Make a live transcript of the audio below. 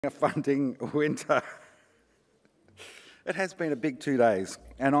A funding winter. It has been a big 2 days,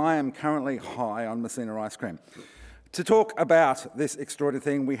 and I am currently high on Messina ice cream. To talk about this extraordinary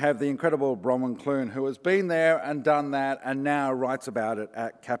thing, we have the incredible Bronwyn Clune, who has been there and done that and now writes about it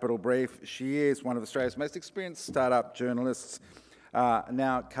at Capital Brief. She is one of Australia's most experienced startup journalists,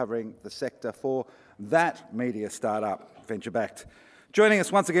 now covering the sector for that media startup, venture-backed. Joining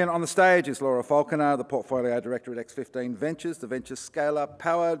us once again on the stage is Laura Falconer, the Portfolio Director at X15 Ventures, the venture scale-up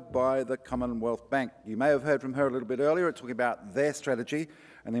powered by the Commonwealth Bank. You may have heard from her a little bit earlier talking about their strategy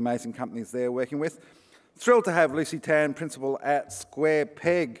and the amazing companies they're working with. Thrilled to have Lucy Tan, Principal at Square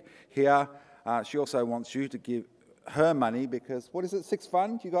Peg here. She also wants you to give her money because, what is it, Sixth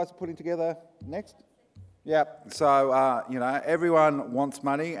Fund you guys are putting together next? Yeah, so, everyone wants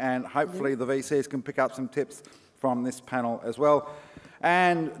money and hopefully the VCs can pick up some tips from this panel as well.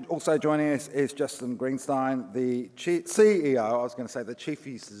 And also joining us is Justin Greenstein, the CEO, I was going to say the Chief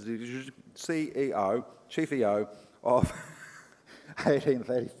EO of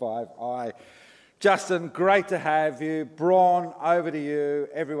 1835i. Justin, great to have you. Braun, over to you.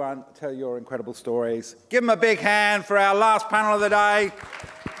 Everyone, tell your incredible stories. Give them a big hand for our last panel of the day.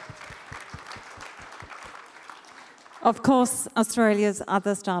 Of course, Australia's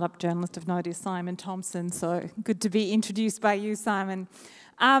other startup journalist of note is Simon Thompson, so good to be introduced by you, Simon.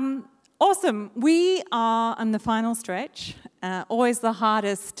 Awesome. We are on the final stretch, always the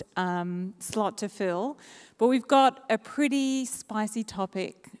hardest slot to fill, but we've got a pretty spicy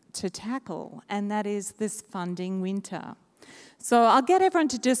topic to tackle, and that is this funding winter. So I'll get everyone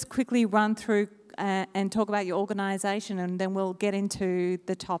to just quickly run through and talk about your organisation, and then we'll get into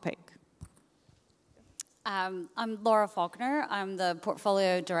the topic. I'm Laura Falconer. I'm the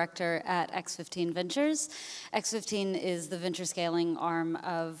Portfolio Director at X15 Ventures. X15 is the venture scaling arm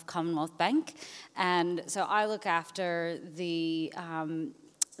of Commonwealth Bank. And so I look after the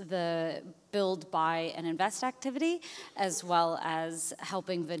build, buy, and invest activity, as well as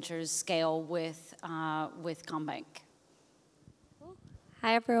helping ventures scale with CommBank.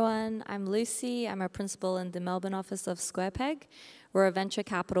 Hi everyone, I'm Lucy. I'm a principal in the Melbourne office of SquarePeg. We're a venture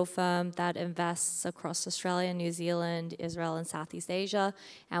capital firm that invests across Australia, New Zealand, Israel, and Southeast Asia,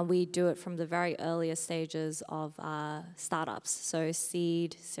 and we do it from the very earliest stages of startups, so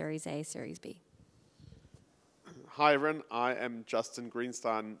seed, Series A, Series B. Hi everyone, I am Justin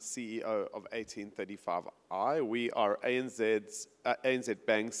Greenstein, CEO of 1835i. We are ANZ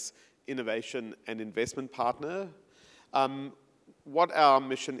Bank's innovation and investment partner. What our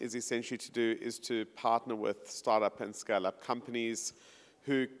mission is essentially to do is to partner with startup and scale-up companies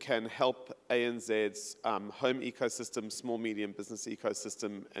who can help ANZ's home ecosystem, small medium business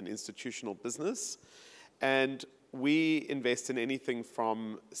ecosystem, and institutional business. And we invest in anything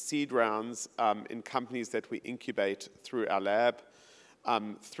from seed rounds in companies that we incubate through our lab,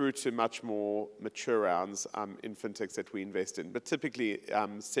 through to much more mature rounds in fintechs that we invest in, but typically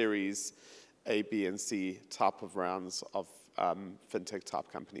Series A, B, and C type of rounds of fintech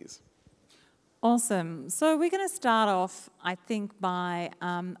type companies. Awesome. So we're going to start off, I think, by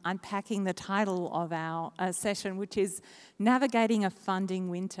unpacking the title of our session, which is Navigating a Funding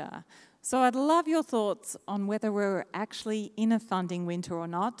Winter. So I'd love your thoughts on whether we're actually in a funding winter or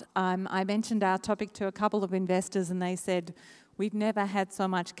not. I mentioned our topic to a couple of investors and they said, we've never had so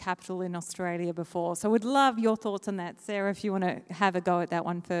much capital in Australia before. So we'd love your thoughts on that. Sarah, if you want to have a go at that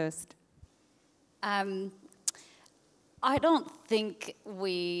one first. I don't think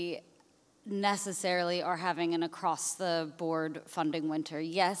we necessarily are having an across-the-board funding winter.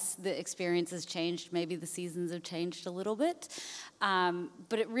 Yes, the experience has changed. Maybe the seasons have changed a little bit.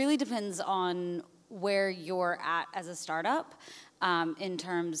 But it really depends on where you're at as a startup in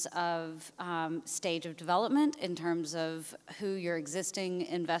terms of stage of development, in terms of who your existing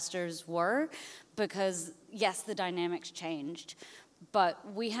investors were. Because, yes, the dynamics changed. But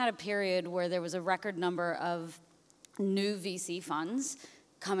we had a period where there was a record number of new VC funds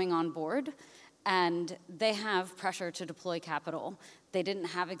coming on board, and they have pressure to deploy capital. They didn't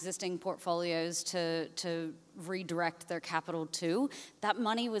have existing portfolios to redirect their capital to. That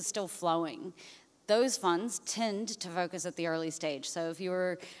money was still flowing. Those funds tend to focus at the early stage. So if you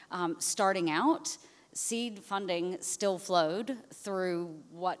were starting out, seed funding still flowed through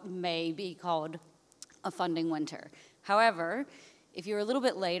what may be called a funding winter. However, if you were a little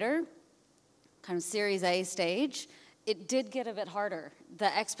bit later, kind of Series A stage, it did get a bit harder.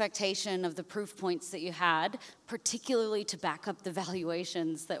 The expectation of the proof points that you had, particularly to back up the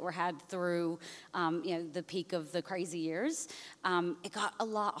valuations that were had through the peak of the crazy years, it got a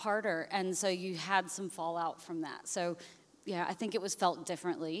lot harder. And so you had some fallout from that. So yeah, I think it was felt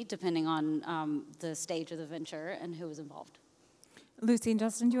differently depending on the stage of the venture and who was involved. Lucy and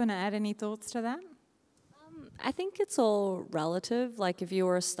Justin, do you want to add any thoughts to that? I think it's all relative. Like if you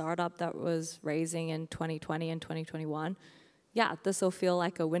were a startup that was raising in 2020 and 2021, yeah, this will feel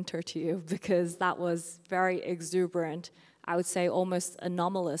like a winter to you because that was very exuberant, I would say almost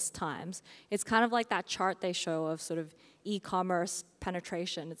anomalous times. It's kind of like that chart they show of sort of e-commerce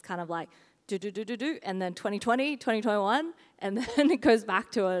penetration. It's kind of like do, and then 2020, 2021, and then it goes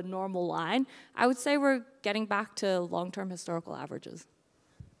back to a normal line. I would say we're getting back to long-term historical averages.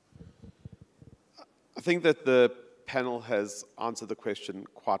 I think that the panel has answered the question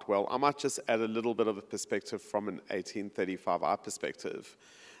quite well. I might just add a little bit of a perspective from an 1835I perspective.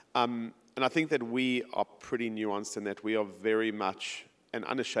 And I think that we are pretty nuanced in that we are very much and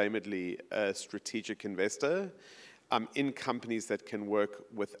unashamedly a strategic investor in companies that can work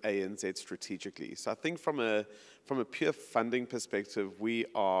with ANZ strategically. So I think from a pure funding perspective, we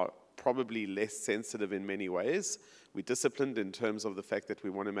are probably less sensitive in many ways. We're disciplined in terms of the fact that we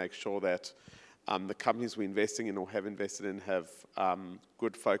want to make sure that the companies we're investing in or have invested in have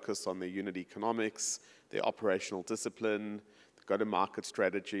good focus on their unit economics, their operational discipline, go-to-market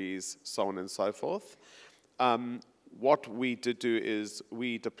strategies, so on and so forth. What we did do is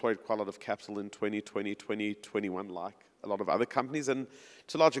we deployed quite a lot of capital in 2020, 2021, like a lot of other companies, and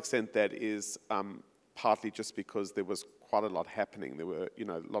to a large extent that is partly just because there was quite a lot happening. There were,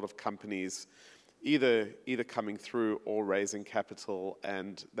 a lot of companies either coming through or raising capital,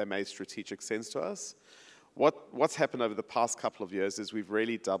 and they made strategic sense to us. What's happened over the past couple of years is we've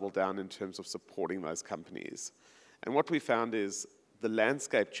really doubled down in terms of supporting those companies. And what we found is the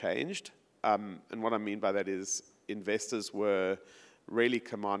landscape changed, and what I mean by that is investors were really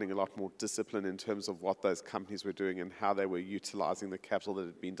commanding a lot more discipline in terms of what those companies were doing and how they were utilizing the capital that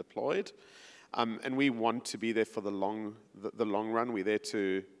had been deployed. And we want to be there for the long run. We're there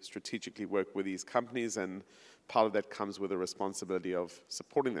to strategically work with these companies, and part of that comes with a responsibility of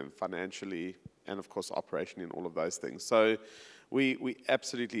supporting them financially and, of course, operationally and all of those things. So we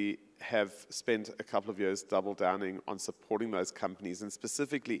absolutely have spent a couple of years double downing on supporting those companies, and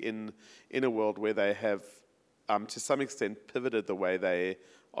specifically in a world where they have, to some extent, pivoted the way they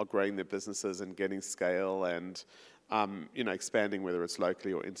are growing their businesses and getting scale and expanding, whether it's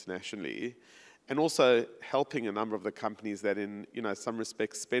locally or internationally, and also helping a number of the companies that in some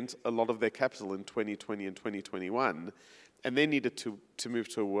respects spent a lot of their capital in 2020 and 2021, and they needed to move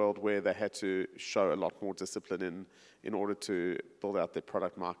to a world where they had to show a lot more discipline in order to build out their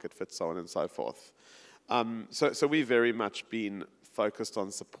product market fit, so on and so forth. So we've very much been focused on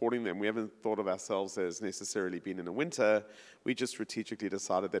supporting them. We haven't thought of ourselves as necessarily being in a winter. We just strategically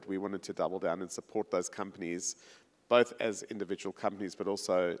decided that we wanted to double down and support those companies, both as individual companies, but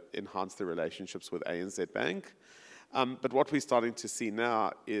also enhance their relationships with ANZ Bank. But what we're starting to see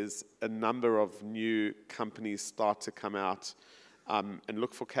now is a number of new companies start to come out and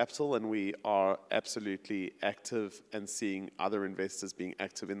look for capital, and we are absolutely active and seeing other investors being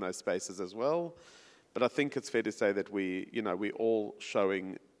active in those spaces as well. But I think it's fair to say that we're all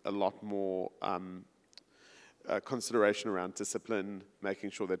showing a lot more consideration around discipline, making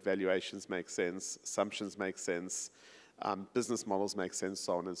sure that valuations make sense, assumptions make sense, business models make sense,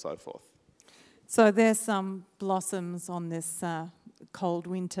 so on and so forth. So there's some blossoms on this cold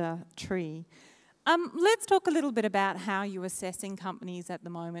winter tree. Let's talk a little bit about how you're assessing companies at the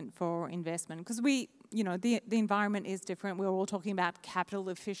moment for investment, because the environment is different. We're all talking about capital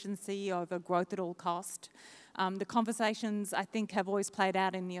efficiency over growth at all cost. The conversations, I think, have always played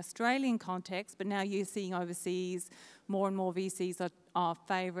out in the Australian context, but now you're seeing overseas more and more VCs are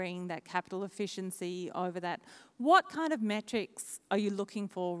favouring that capital efficiency over that. What kind of metrics are you looking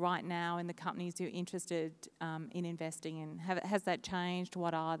for right now in the companies you're interested in investing in? Has that changed?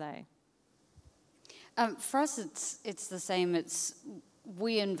 What are they? For us, it's the same.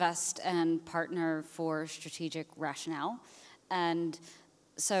 We invest and partner for strategic rationale, and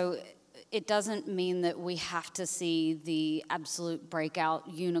so it doesn't mean that we have to see the absolute breakout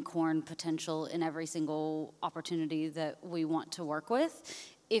unicorn potential in every single opportunity that we want to work with.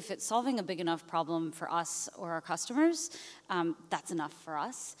 If it's solving a big enough problem for us or our customers, that's enough for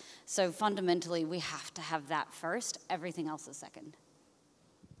us. So fundamentally, we have to have that first. Everything else is second.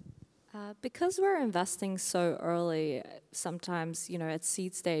 Because we're investing so early, sometimes, at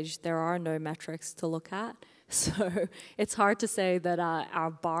seed stage, there are no metrics to look at. So it's hard to say that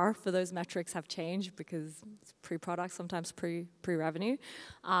our bar for those metrics have changed because it's pre-product, sometimes pre-revenue.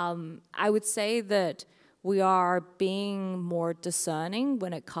 I would say that we are being more discerning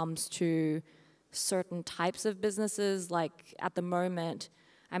when it comes to certain types of businesses. Like at the moment,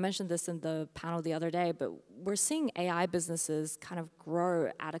 I mentioned this in the panel the other day, but we're seeing AI businesses kind of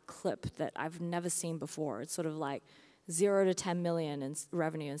grow at a clip that I've never seen before. It's sort of like 0 to 10 million in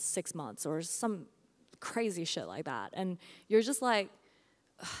revenue in 6 months, or some crazy shit like that. And you're just like,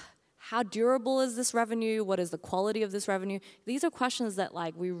 how durable is this revenue? What is the quality of this revenue? These are questions that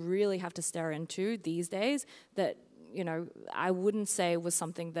like we really have to stare into these days that, you know, I wouldn't say was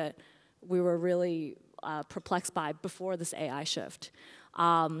something that we were really perplexed by before this AI shift.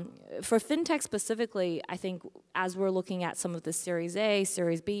 For fintech specifically, I think as we're looking at some of the Series A,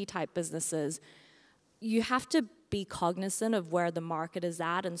 Series B type businesses, you have to be cognizant of where the market is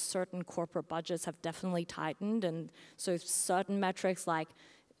at, and certain corporate budgets have definitely tightened, and so certain metrics like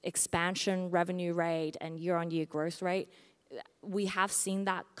expansion revenue rate and year-on-year growth rate, we have seen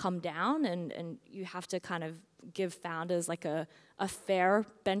that come down, and you have to kind of give founders like a fair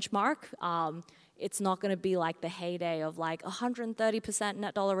benchmark. It's not going to be like the heyday of like 130%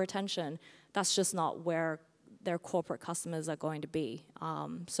 net dollar retention. That's just not where their corporate customers are going to be.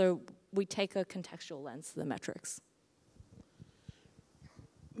 So we take a contextual lens to the metrics.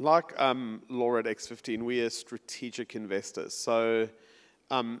 Like Laura at X15, we are strategic investors. So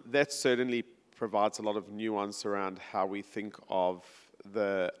that certainly provides a lot of nuance around how we think of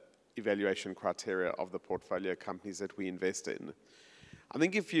the evaluation criteria of the portfolio companies that we invest in. I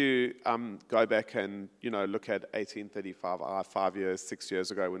think if you go back and look at 1835, 5 years, 6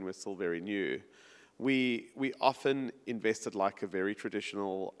 years ago when we're still very new, we often invested like a very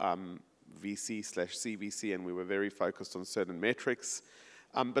traditional VC/CVC, and we were very focused on certain metrics.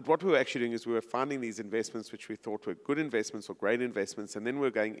 But what we were actually doing is we were finding these investments which we thought were good investments or great investments, and then we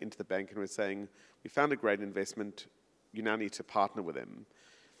were going into the bank and we're saying, we found a great investment, you now need to partner with them.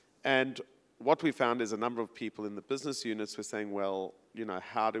 And what we found is a number of people in the business units were saying, well,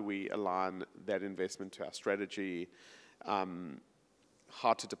 how do we align that investment to our strategy,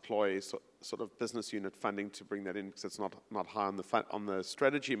 how to deploy sort of business unit funding to bring that in, because it's not high on the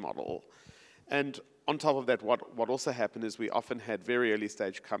strategy model. And on top of that, what also happened is we often had very early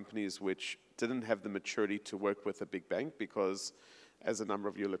stage companies which didn't have the maturity to work with a big bank, because as a number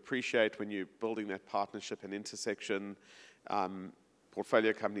of you will appreciate, when you're building that partnership and intersection,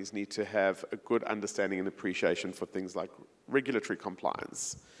 portfolio companies need to have a good understanding and appreciation for things like regulatory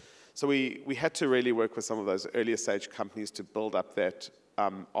compliance. So we had to really work with some of those earlier stage companies to build up that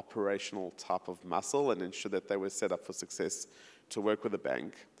operational type of muscle and ensure that they were set up for success to work with a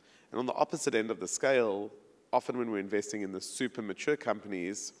bank. And on the opposite end of the scale, often when we're investing in the super mature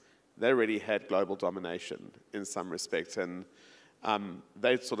companies, they already had global domination in some respect. And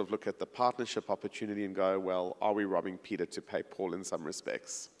they'd sort of look at the partnership opportunity and go, well, are we robbing Peter to pay Paul in some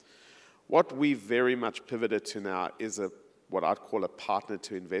respects? What we very much pivoted to now is what I'd call a partner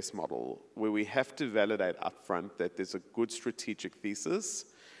to invest model, where we have to validate upfront that there's a good strategic thesis.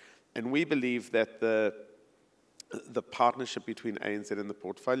 And we believe that the partnership between ANZ and the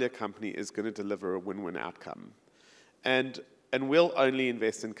portfolio company is going to deliver a win-win outcome. And we'll only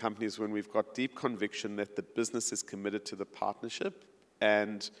invest in companies when we've got deep conviction that the business is committed to the partnership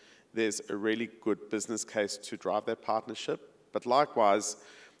and there's a really good business case to drive that partnership. But likewise,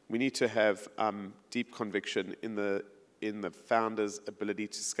 we need to have deep conviction in the founder's ability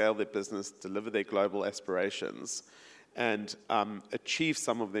to scale their business, deliver their global aspirations, and achieve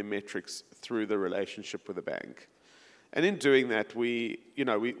some of their metrics through the relationship with the bank. And in doing that, we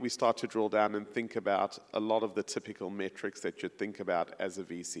start to drill down and think about a lot of the typical metrics that you'd think about as a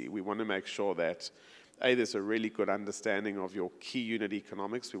VC. We want to make sure that, there's a really good understanding of your key unit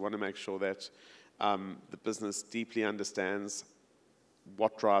economics. We want to make sure that the business deeply understands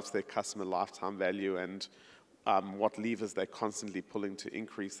what drives their customer lifetime value and what levers they're constantly pulling to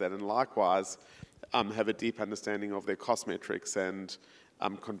increase that. And likewise, have a deep understanding of their cost metrics and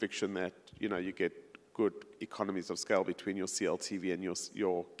conviction that, you get good economies of scale between your CLTV and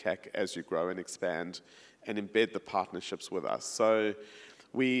your CAC as you grow and expand and embed the partnerships with us. So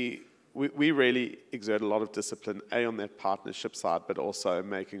we really exert a lot of discipline, on that partnership side, but also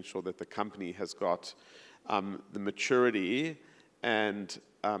making sure that the company has got the maturity and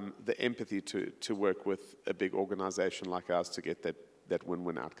the empathy to work with a big organization like ours to get that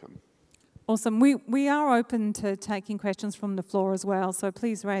win-win outcome. Awesome. We are open to taking questions from the floor as well, so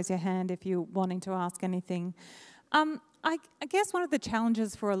please raise your hand if you're wanting to ask anything. I guess one of the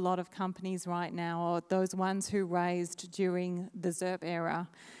challenges for a lot of companies right now are those ones who raised during the ZERP era,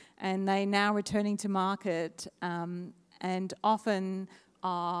 and they now returning to market and often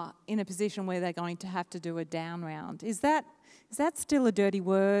are in a position where they're going to have to do a down round. Is that still a dirty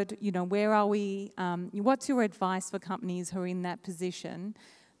word? Where are we? What's your advice for companies who are in that position?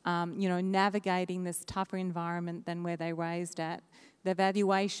 navigating this tougher environment than where they raised at. Their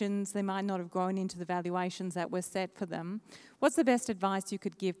valuations, they might not have grown into the valuations that were set for them. What's the best advice you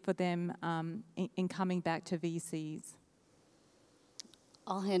could give for them in coming back to VCs?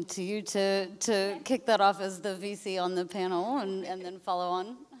 I'll hand to you to kick that off as the VC on the panel and then follow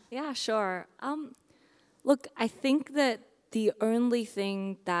on. Yeah, sure. Look, I think that the only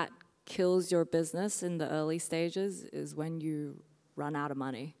thing that kills your business in the early stages is when you run out of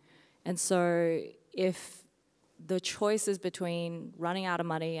money. And so if the choice is between running out of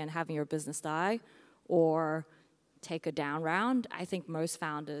money and having your business die or take a down round, I think most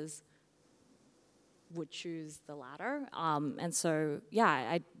founders would choose the latter. And so, yeah,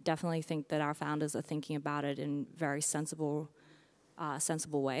 I definitely think that our founders are thinking about it in very sensible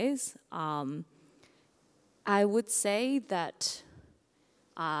ways. I would say that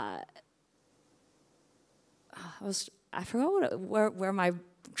I forgot where my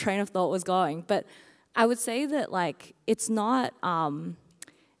train of thought was going, but I would say that it's not.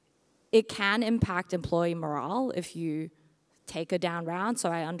 It can impact employee morale if you take a down round. So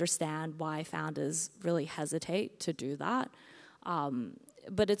I understand why founders really hesitate to do that.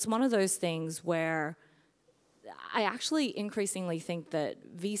 But it's one of those things where I actually increasingly think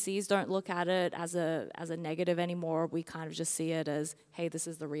that VCs don't look at it as a negative anymore. We kind of just see it as, hey, this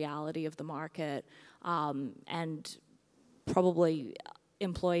is the reality of the market. And probably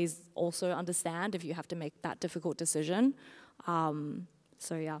employees also understand if you have to make that difficult decision.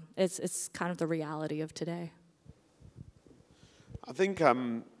 So yeah, it's kind of the reality of today. I think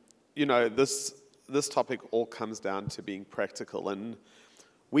this topic all comes down to being practical, and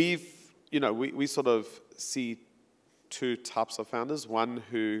we sort of see two types of founders. One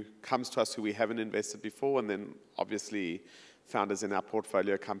who comes to us who we haven't invested before, and then obviously founders in our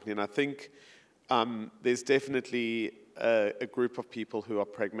portfolio company. And I think there's definitely a group of people who are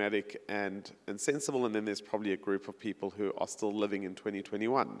pragmatic and sensible, and then there's probably a group of people who are still living in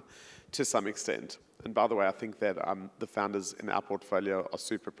 2021 to some extent. And by the way, I think that the founders in our portfolio are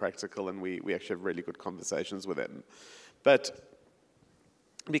super practical, and we actually have really good conversations with them. But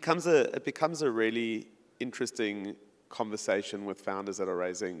it becomes a really interesting conversation with founders that are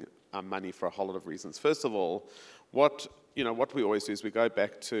raising money for a whole lot of reasons. First of all, what we always do is we go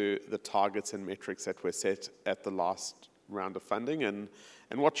back to the targets and metrics that were set at the last round of funding, and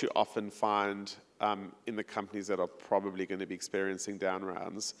what you often find in the companies that are probably going to be experiencing down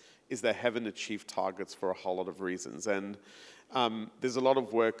rounds is they haven't achieved targets for a whole lot of reasons. And there's a lot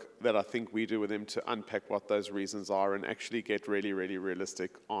of work that I think we do with them to unpack what those reasons are and actually get really, really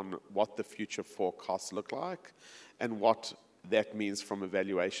realistic on what the future forecasts look like and what that means from a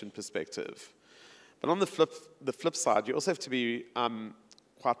valuation perspective. But on the flip side, you also have to be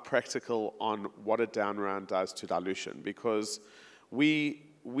quite practical on what a down round does to dilution, because we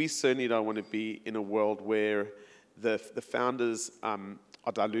certainly don't want to be in a world where the founders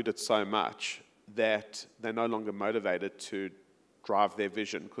are diluted so much that they're no longer motivated to drive their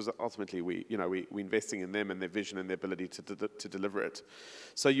vision, because ultimately we're investing in them and their vision and their ability to deliver it.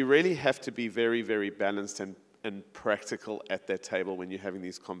 So you really have to be very, very balanced and practical at that table when you're having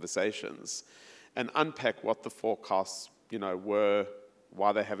these conversations, and unpack what the forecasts were,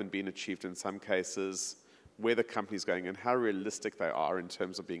 why they haven't been achieved in some cases, where the company's going, and how realistic they are in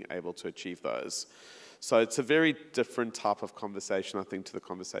terms of being able to achieve those. So it's a very different type of conversation, I think, to the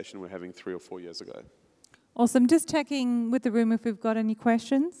conversation we're having 3 or 4 years ago. Awesome. Just checking with the room if we've got any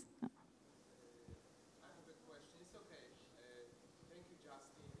questions.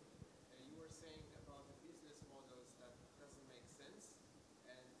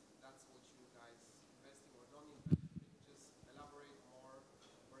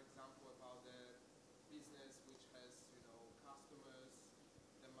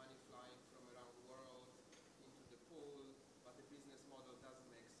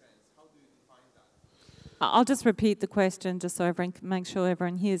 I'll just repeat the question just so everyone can make sure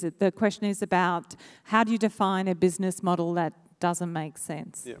everyone hears it. The question is about how do you define a business model that doesn't make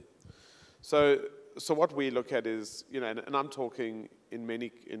sense? Yeah. So what we look at is, and I'm talking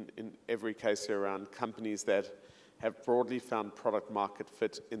in every case here around companies that have broadly found product market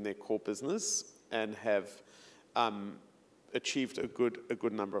fit in their core business and have achieved a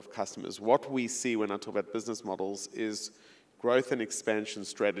good number of customers. What we see when I talk about business models is growth and expansion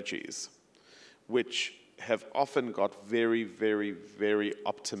strategies, which have often got very, very, very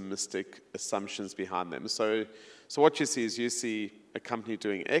optimistic assumptions behind them. So what you see a company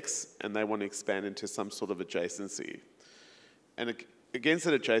doing X and they want to expand into some sort of adjacency. And against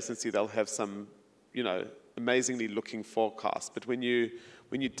that adjacency, they'll have some, amazingly looking forecast. But when you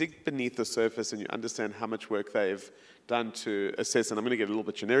when you dig beneath the surface and you understand how much work they've done to assess, and I'm going to get a little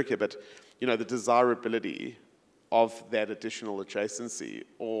bit generic here, but the desirability of that additional adjacency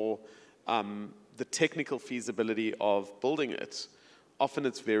or the technical feasibility of building it, often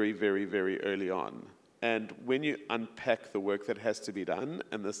it's very, very, very early on. And when you unpack the work that has to be done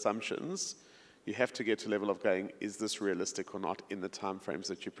and the assumptions, you have to get to a level of going, is this realistic or not in the timeframes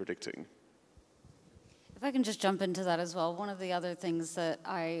that you're predicting? If I can just jump into that as well, one of the other things that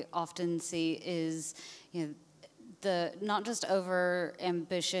I often see is, the not just over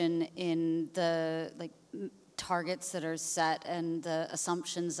ambition in the targets that are set and the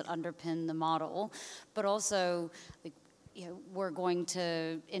assumptions that underpin the model, but also we're going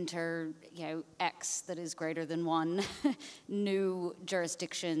to enter X that is greater than 1 new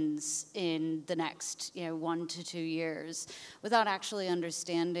jurisdictions in the next 1 to 2 years, without actually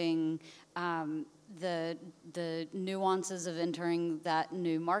understanding the nuances of entering that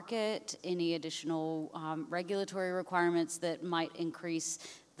new market, any additional regulatory requirements that might increase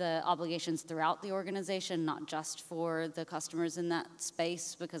the obligations throughout the organization, not just for the customers in that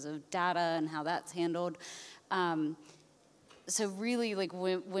space because of data and how that's handled. So really,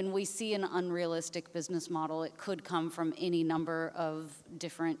 when we see an unrealistic business model, it could come from any number of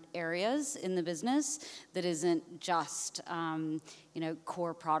different areas in the business that isn't just,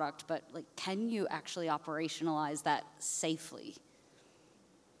 core product, but can you actually operationalize that safely?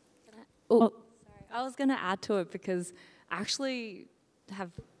 Sorry, I was going to add to it because I actually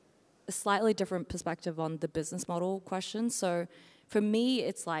have a slightly different perspective on the business model question. So for me,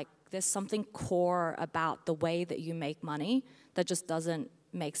 it's there's something core about the way that you make money that just doesn't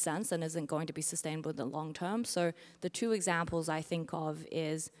make sense and isn't going to be sustainable in the long term. So the 2 examples I think of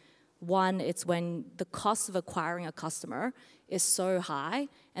is, one, it's when the cost of acquiring a customer is so high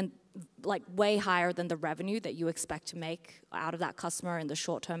and way higher than the revenue that you expect to make out of that customer in the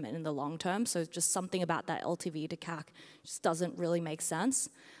short term and in the long term. So just something about that LTV to CAC just doesn't really make sense.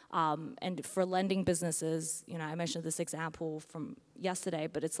 And for lending businesses, I mentioned this example from yesterday,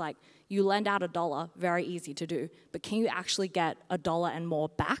 but it's you lend out $1, very easy to do, but can you actually get $1 and more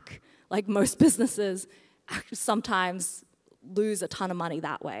back? Most businesses sometimes lose a ton of money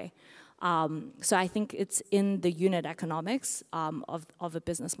that way. So I think it's in the unit economics of a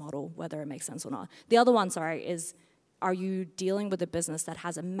business model, whether it makes sense or not. The other one, is, are you dealing with a business that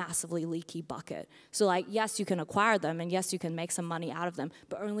has a massively leaky bucket? So yes, you can acquire them, and yes, you can make some money out of them,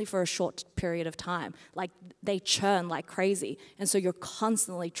 but only for a short period of time. They churn like crazy, and so you're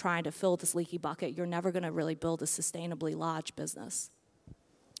constantly trying to fill this leaky bucket. You're never going to really build a sustainably large business.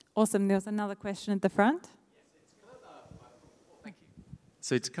 Awesome. There's another question at the front. Thank you.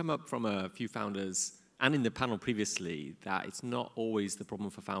 So it's come up from a few founders and in the panel previously that it's not always the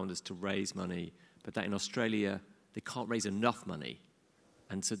problem for founders to raise money, but that in Australia, they can't raise enough money.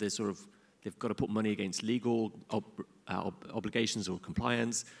 And so they've got to put money against legal obligations or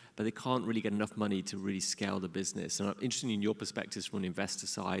compliance, but they can't really get enough money to really scale the business. And I'm interested in your perspectives from an investor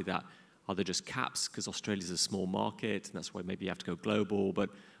side, that are there just caps because Australia's a small market and that's why maybe you have to go global? But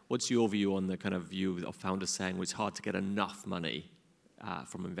what's your view on the kind of view of founders saying, well, it's hard to get enough money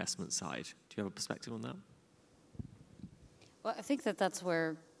from investment side? Do you have a perspective on that? Well, I think that's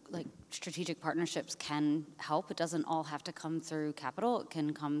where strategic partnerships can help. It doesn't all have to come through capital. It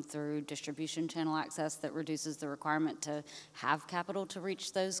can come through distribution channel access that reduces the requirement to have capital to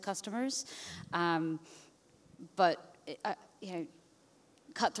reach those customers. But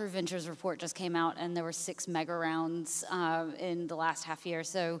Cut Through Ventures report just came out, and there were 6 mega rounds in the last half year.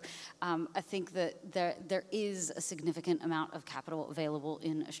 So I think that there is a significant amount of capital available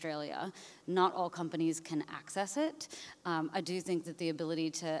in Australia. Not all companies can access it. I do think that the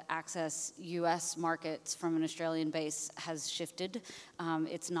ability to access US markets from an Australian base has shifted.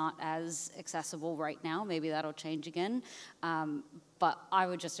 It's not as accessible right now. Maybe that'll change again. But I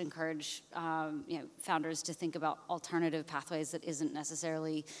would just encourage founders to think about alternative pathways that isn't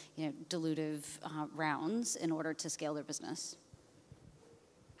necessarily dilutive rounds in order to scale their business.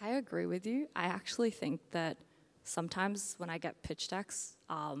 I agree with you. I actually think that sometimes when I get pitch decks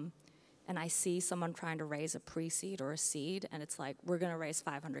and I see someone trying to raise a pre-seed or a seed and it's we're going to raise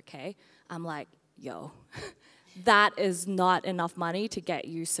 500K, I'm yo, that is not enough money to get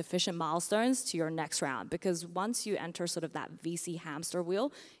you sufficient milestones to your next round. Because once you enter sort of that VC hamster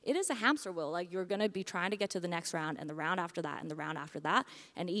wheel, it is a hamster wheel. You're going to be trying to get to the next round and the round after that and the round after that.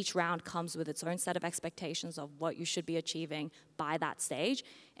 And each round comes with its own set of expectations of what you should be achieving by that stage.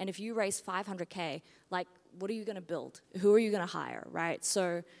 And if you raise 500K, what are you going to build? Who are you going to hire, right?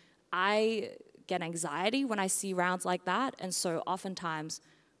 So I get anxiety when I see rounds like that. And so oftentimes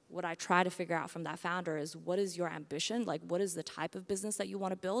what I try to figure out from that founder is, what is your ambition? Like, what is the type of business that you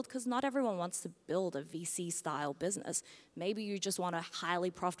want to build? Because not everyone wants to build a VC-style business. Maybe you just want a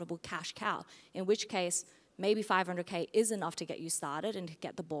highly profitable cash cow, in which case, maybe 500K is enough to get you started and to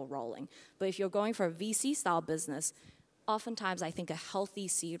get the ball rolling. But if you're going for a VC-style business, oftentimes I think a healthy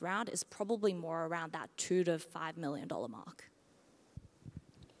seed round is probably more around that $2 to $5 million mark.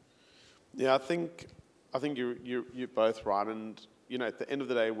 Yeah, I think you're both right. And at the end of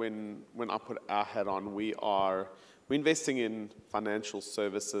the day, when I put our hat on, we're investing in financial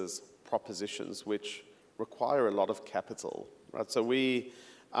services propositions which require a lot of capital, right? So we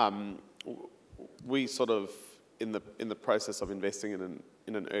sort of in the process of investing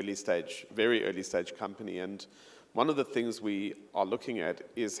in an early stage, very early stage company, and one of the things we are looking at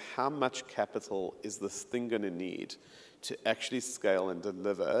is how much capital is this thing going to need to actually scale and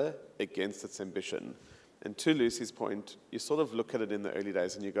deliver against its ambition. And to Lucy's point, you sort of look at it in the early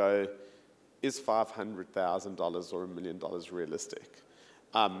days and you go, is $500,000 or $1 million realistic?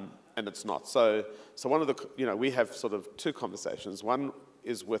 And it's not. So one of the, we have sort of two conversations. One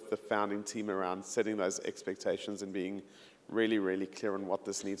is with the founding team around setting those expectations and being really, really clear on what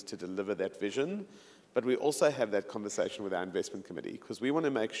this needs to deliver that vision. But we also have that conversation with our investment committee, because we want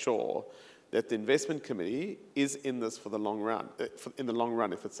to make sure that the investment committee is in this for the long run, in the long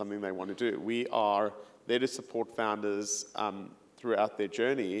run, if it's something they want to do. We are there to support founders throughout their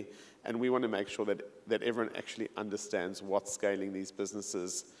journey, and we want to make sure that everyone actually understands what scaling these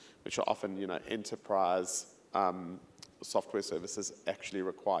businesses, which are often, enterprise software services, actually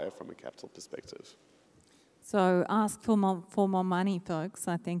require from a capital perspective. So ask for more money, folks,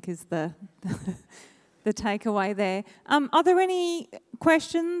 I think is the takeaway there. Are there any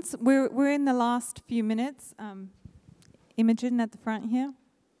questions? We're in the last few minutes. Imogen at the front here.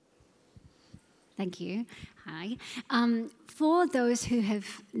 Thank you. Hi. For those who have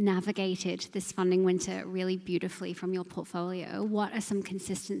navigated this funding winter really beautifully from your portfolio, what are some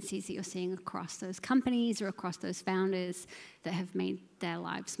consistencies that you're seeing across those companies or across those founders that have made their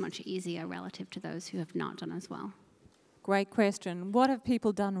lives much easier relative to those who have not done as well? Great question. What have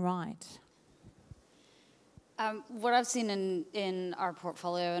people done right? What I've seen in our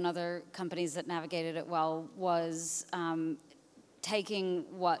portfolio and other companies that navigated it well was taking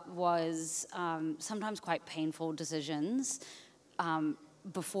what was sometimes quite painful decisions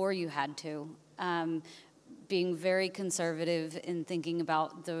before you had to. Being very conservative in thinking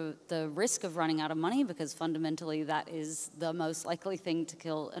about the risk of running out of money, because fundamentally that is the most likely thing to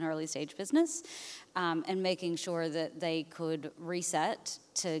kill an early stage business, and making sure that they could reset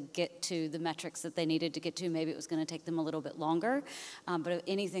to get to the metrics that they needed to get to. Maybe it was going to take them a little bit longer, but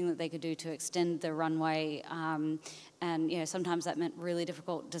anything that they could do to extend their runway, and sometimes that meant really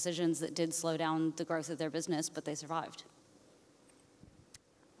difficult decisions that did slow down the growth of their business, but they survived.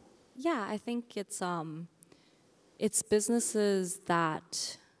 Yeah, I think it's businesses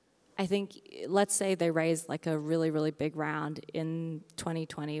that, I think, let's say they raised like a really, really big round in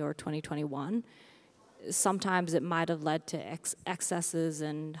 2020 or 2021. Sometimes it might have led to excesses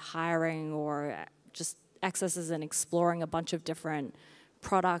in hiring, or just excesses in exploring a bunch of different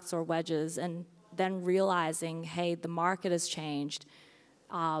products or wedges, and then realizing, hey, the market has changed,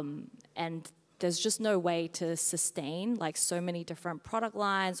 and there's just no way to sustain like so many different product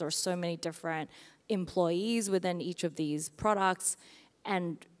lines or so many different employees within each of these products,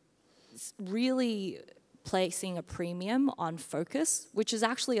 and really placing a premium on focus, which is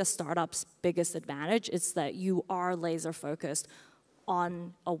actually a startup's biggest advantage. It's that you are laser focused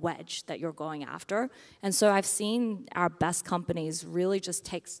on a wedge that you're going after. And so I've seen our best companies really just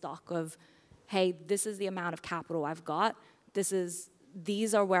take stock of, hey, this is the amount of capital I've got.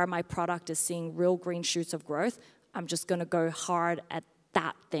 These are where my product is seeing real green shoots of growth. I'm just going to go hard at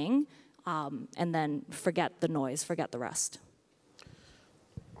that thing, and then forget the noise, forget the rest.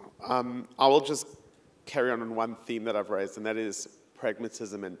 I will just carry on one theme that I've raised, and that is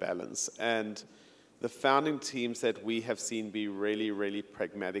pragmatism and balance. And the founding teams that we have seen be really, really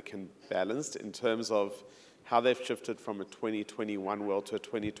pragmatic and balanced in terms of how they've shifted from a 2021 world to a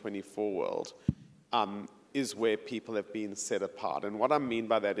 2024 world, is where people have been set apart. And what I mean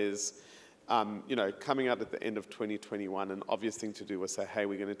by that is, coming out at the end of 2021, an obvious thing to do was say, hey,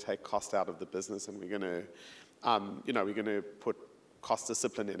 we're going to take cost out of the business, and we're going to, put cost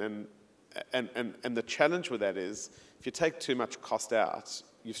discipline in. And the challenge with that is, if you take too much cost out,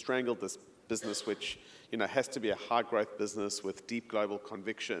 you've strangled this business, which has to be a high growth business with deep global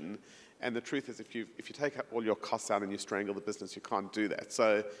conviction. And the truth is, if you take all your costs out and you strangle the business, you can't do that.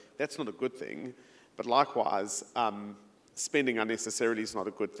 So that's not a good thing. But likewise, spending unnecessarily is not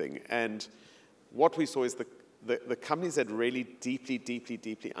a good thing. And what we saw is the companies that really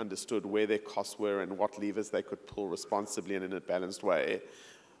deeply understood where their costs were and what levers they could pull responsibly and in a balanced way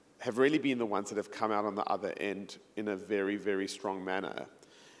have really been the ones that have come out on the other end in a very, very strong manner.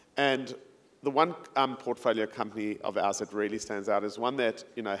 And the one portfolio company of ours that really stands out is one that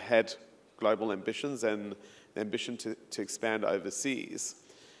had global ambitions and the ambition to expand overseas.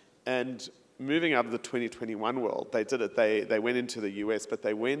 And moving out of the 2021 world, they did it. They went into the US, but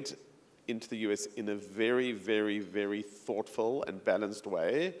they went into the US in a very, very, very thoughtful and balanced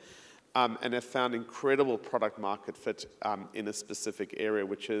way, and have found incredible product market fit in a specific area,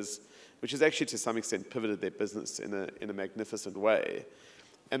 which is actually to some extent pivoted their business in a magnificent way.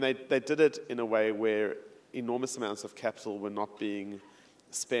 And they did it in a way where enormous amounts of capital were not being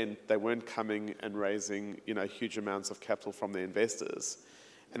spent. They weren't coming and raising huge amounts of capital from their investors.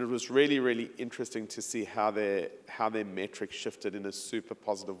 And it was really, really interesting to see how their metrics shifted in a super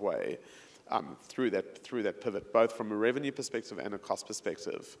positive way through that pivot, both from a revenue perspective and a cost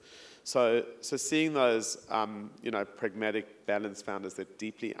perspective. So seeing those pragmatic, balanced founders that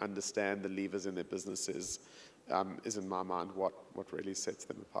deeply understand the levers in their businesses is in my mind what really sets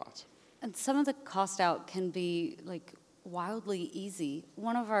them apart. And some of the cost out can be wildly easy.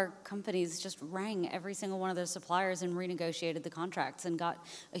 One of our companies just rang every single one of their suppliers and renegotiated the contracts and got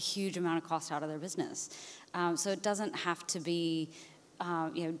a huge amount of cost out of their business. So it doesn't have to be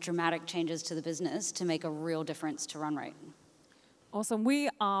dramatic changes to the business to make a real difference to run rate. Awesome. We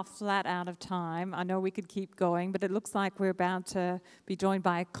are flat out of time. I know we could keep going, but it looks like we're about to be joined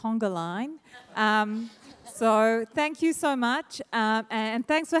by a conga line. So thank you so much. And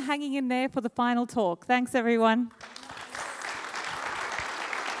thanks for hanging in there for the final talk. Thanks, everyone.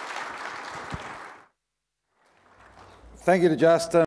 Thank you to Justin.